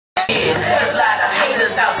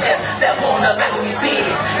that wanna label me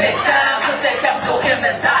bitch. Next time, put that capital M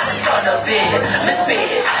that's dot in front of it. Miss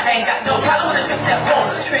bitch, ain't got no problem with a trip that won't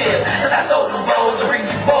a trip. Cause I told them rolls to bring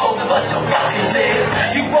you rolls and bust your fucking lip.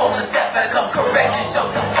 You roll a step, better come correct and show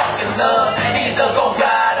some fucking love. Either go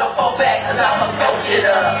ride or fall back, cause I'ma go get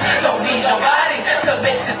up. Don't need nobody to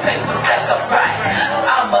make this paper stack up right.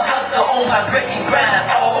 I'm a hustler on my breaking grind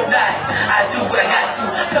all night. I do what I got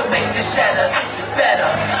to make this cheddar, it's better.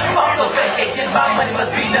 Fuck the fake, get my money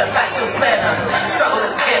must be nuts like the planners. Struggle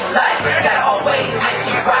is in life, gotta always make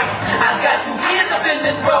it right. I got 2 years up in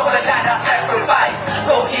this world, but I gotta sacrifice.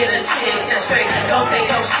 Go get a chick that's straight, don't take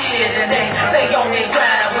no shit, and they stay on their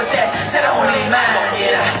grind with that cheddar on their mind. Go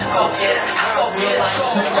get her, go get her, go get her.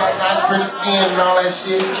 Took that nice pretty skin and all that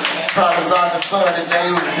shit. Probably was out in the sun today,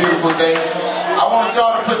 it was a beautiful day. I want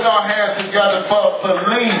y'all to put y'all hands together for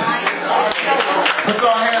Felice. Put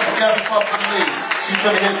y'all hands together for Felice. She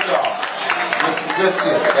finna hit y'all with some good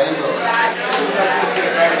shit. There you go.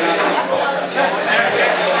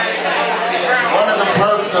 One of the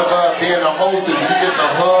perks of being a host is you get to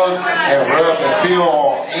hug and rub and feel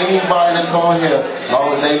on anybody that come on here as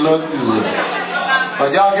long as they look good. So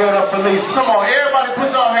y'all give it up for Felice. Come on, everybody put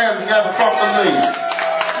your hands together for Felice.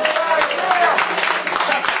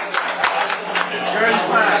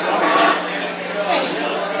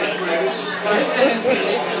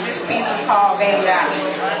 This piece is called Baby I.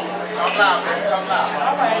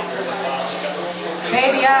 Alright.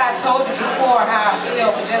 Baby I told you before how I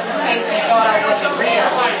feel, but just in case you thought I wasn't real.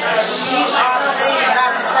 These are the things that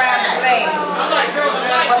I've been trying to say,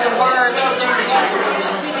 but the words.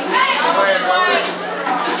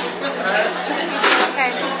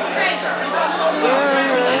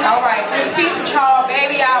 Alright, this piece is called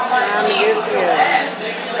Baby I Want You.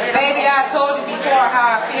 Baby, I told you before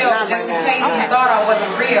how I feel, just in case you thought I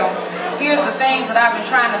wasn't real. Here's the things that I've been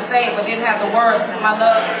trying to say, but didn't have the words because my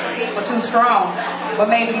love is too deep or too strong.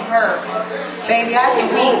 But maybe you've heard. Baby, I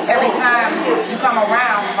get weak every time you come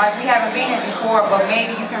around, like we haven't been here before, but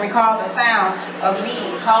maybe you can recall the sound of me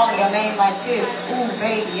calling your name like this. Ooh,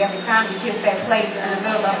 baby, every time you kiss that place in the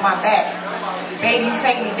middle of my back. Baby, you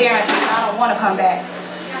take me there and I don't want to come back.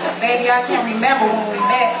 Baby, I can't remember when we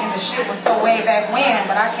met and the shit was so way back when,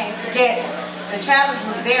 but I can't forget. The challenge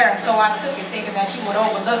was there, and so I took it thinking that you would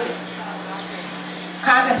overlook it.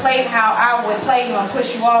 Contemplating how I would play you and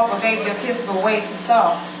push you off, but baby, your kisses were way too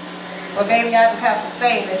soft. But baby, I just have to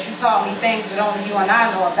say that you taught me things that only you and I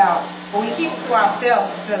know about. But we keep it to ourselves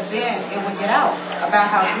because then it would get out about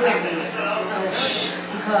how good it is. So shh,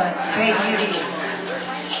 because baby, it is.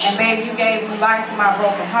 And baby, you gave new life to my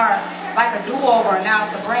broken heart. Like a do-over, and now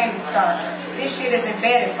it's a brand new start. This shit is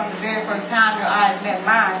embedded from the very first time your eyes met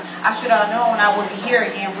mine. I should have known I would be here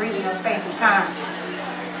again, breathing in space and time.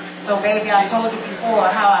 So baby, I told you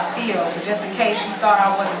before how I feel, but just in case you thought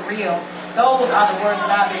I wasn't real, those are the words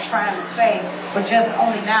that I've been trying to say, but just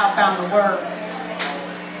only now found the words.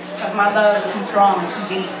 Because my love is too strong and too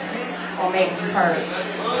deep, or maybe you've heard.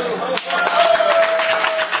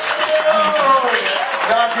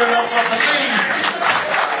 Y'all give it up for Felice.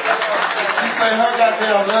 She say her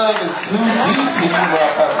goddamn love is too deep to you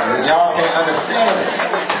motherfuckers, and y'all can't understand it.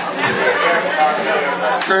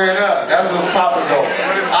 Straight up, that's what's popping though.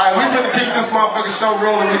 Alright, we finna keep this motherfucking show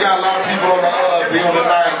rolling. We got a lot of people on the bill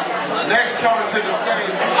tonight. Next coming to the stage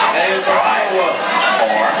is 4,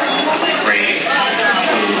 3, 2,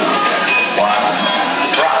 1,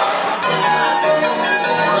 drop.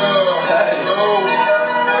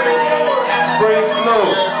 Praise the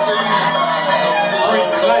Lord.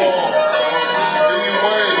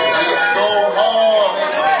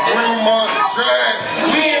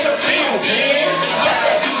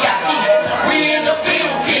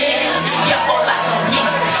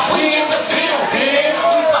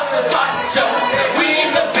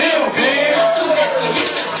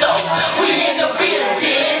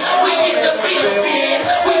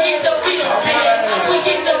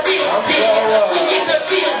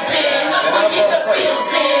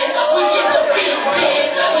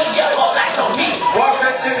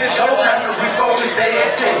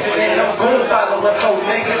 And I'm gon' follow a cold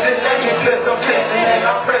nigga just let me cause I'm sexy and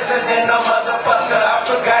I'm fresher than a motherfucker. I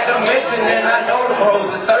forgot to mention and I know the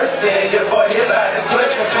hoes is thirsty and your boy hit out the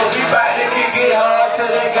question. So we bout to kick it hard till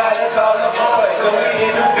they gotta call the boy. Cause we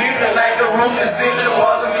in the building like the roof is in the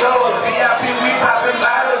walls and floors. VIP we popping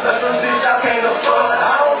bottles of some shit y'all can't afford.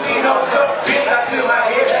 I don't need no cup, bitch. I feel my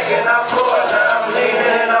head back and I'm pouring. Now I'm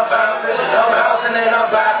leaning and I'm bouncing and I'm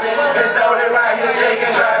bopping. And shorty right here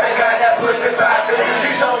shaking, driving, got that pussy popping. She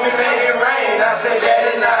told me make it rain, I said that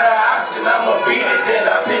is not an option. I'ma beat it, then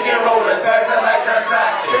I pick and roll and pass it like John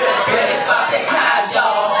Scott. It's about that time,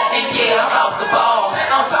 y'all, and yeah, I'm out to ball.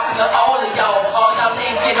 I'm talking to all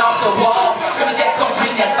head off the wall. Rimajax gon'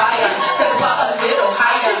 bring that fire. Set the bar a little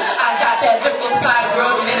higher. I got that lyrical spot,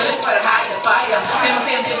 girl, and then for the highest fire. Them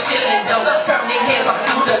fans just chillin' though. Turn their heads walking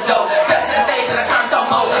through the door. Step to the stage and I turn some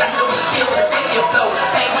more. And I hit them with the skill with a city flow.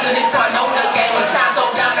 Ain't with the niggas so I know the game. When it's time to go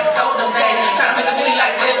down, I can throw them days. Tryna make a million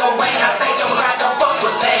like Lil Wayne. I stay on the grind, don't fuck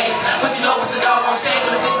with lanes. But you know it's a dog on shame.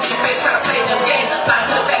 When the bitch to your face tryna play them games. Blind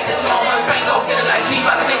to the fact that you on one train. Go get it like me,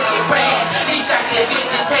 about to make it rain. These shaggy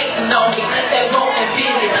bitches hating on me. They rolling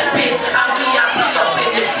busy. Bitch, I'm VIP up in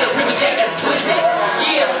this. Still Rimajax exquisite.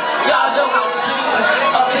 Yeah, y'all know how to do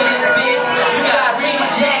it. Up in this bitch. You got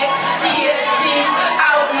Rimajax, TSC,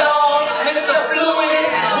 Outlaw, Mr. Fluid.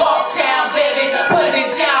 Walk town, baby. Put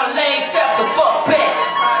it down, lane. Step the fuck back.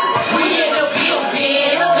 We in the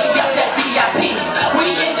building. We got that VIP. We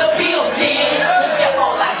in the building. We got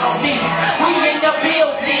all eyes on me. We in the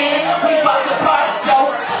building. We bout to party,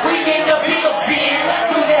 Joe. We in the building.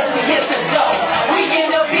 Soon as we hit the door. We in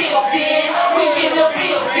the building. We in the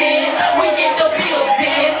building. We in the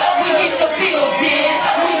building. We in the building.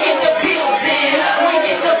 We in the building. We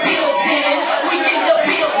in the building. We in the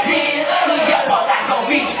building. We got all eyes on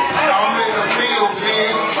me. I'm in the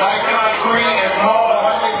building, like concrete and more.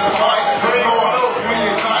 My niggas fight the north, me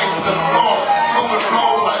and nice the storm. Moving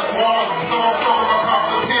flow like water, storm from the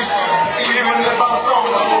competition. Even if I'm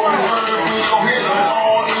solo, we heard it, we gon' hit them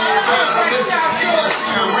all in the best. Listen, TSC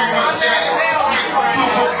and Rimajax, mix with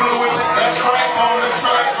super fluid. That's crack on the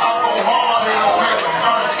track. I go hard in the paper,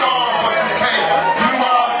 start starving what you can't. You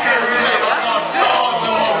all scary nigga, I got stars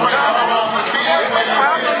in my brain. I'm around the field, when you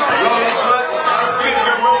feel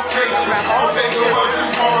rotation. Oh, nigga, what you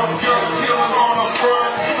want? You're killing on the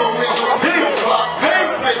front. So nigga, we gon' block back.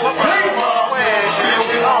 Make a fight mob, feel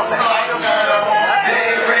it on lock now. They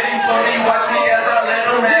ain't ready for me, watch me as I let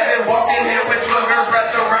them have it. Walking here with sluggers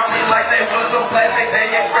wrapped around me like they was some plastic. They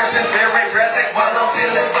expressions very drastic while I'm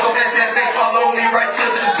feeling so fantastic. Follow me right to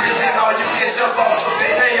this bridge and all you can jump off of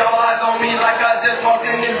it. Hey, all eyes on me like I just walked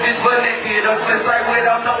in this bitch, but naked. A flip side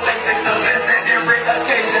without no basic. The best at every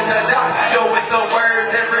occasion. The yo with the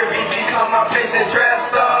words, every beat become my patient. Trap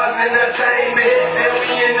stars, entertainment. And we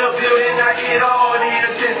in the building, I get all the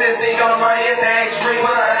attention. Think I'm Ryan Extreme.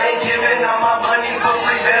 I ain't giving all my money for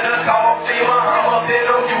free. Better call FEMA. I'm up in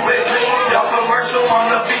on you with dreams. Y'all commercial on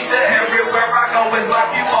the feature. Everywhere I go is my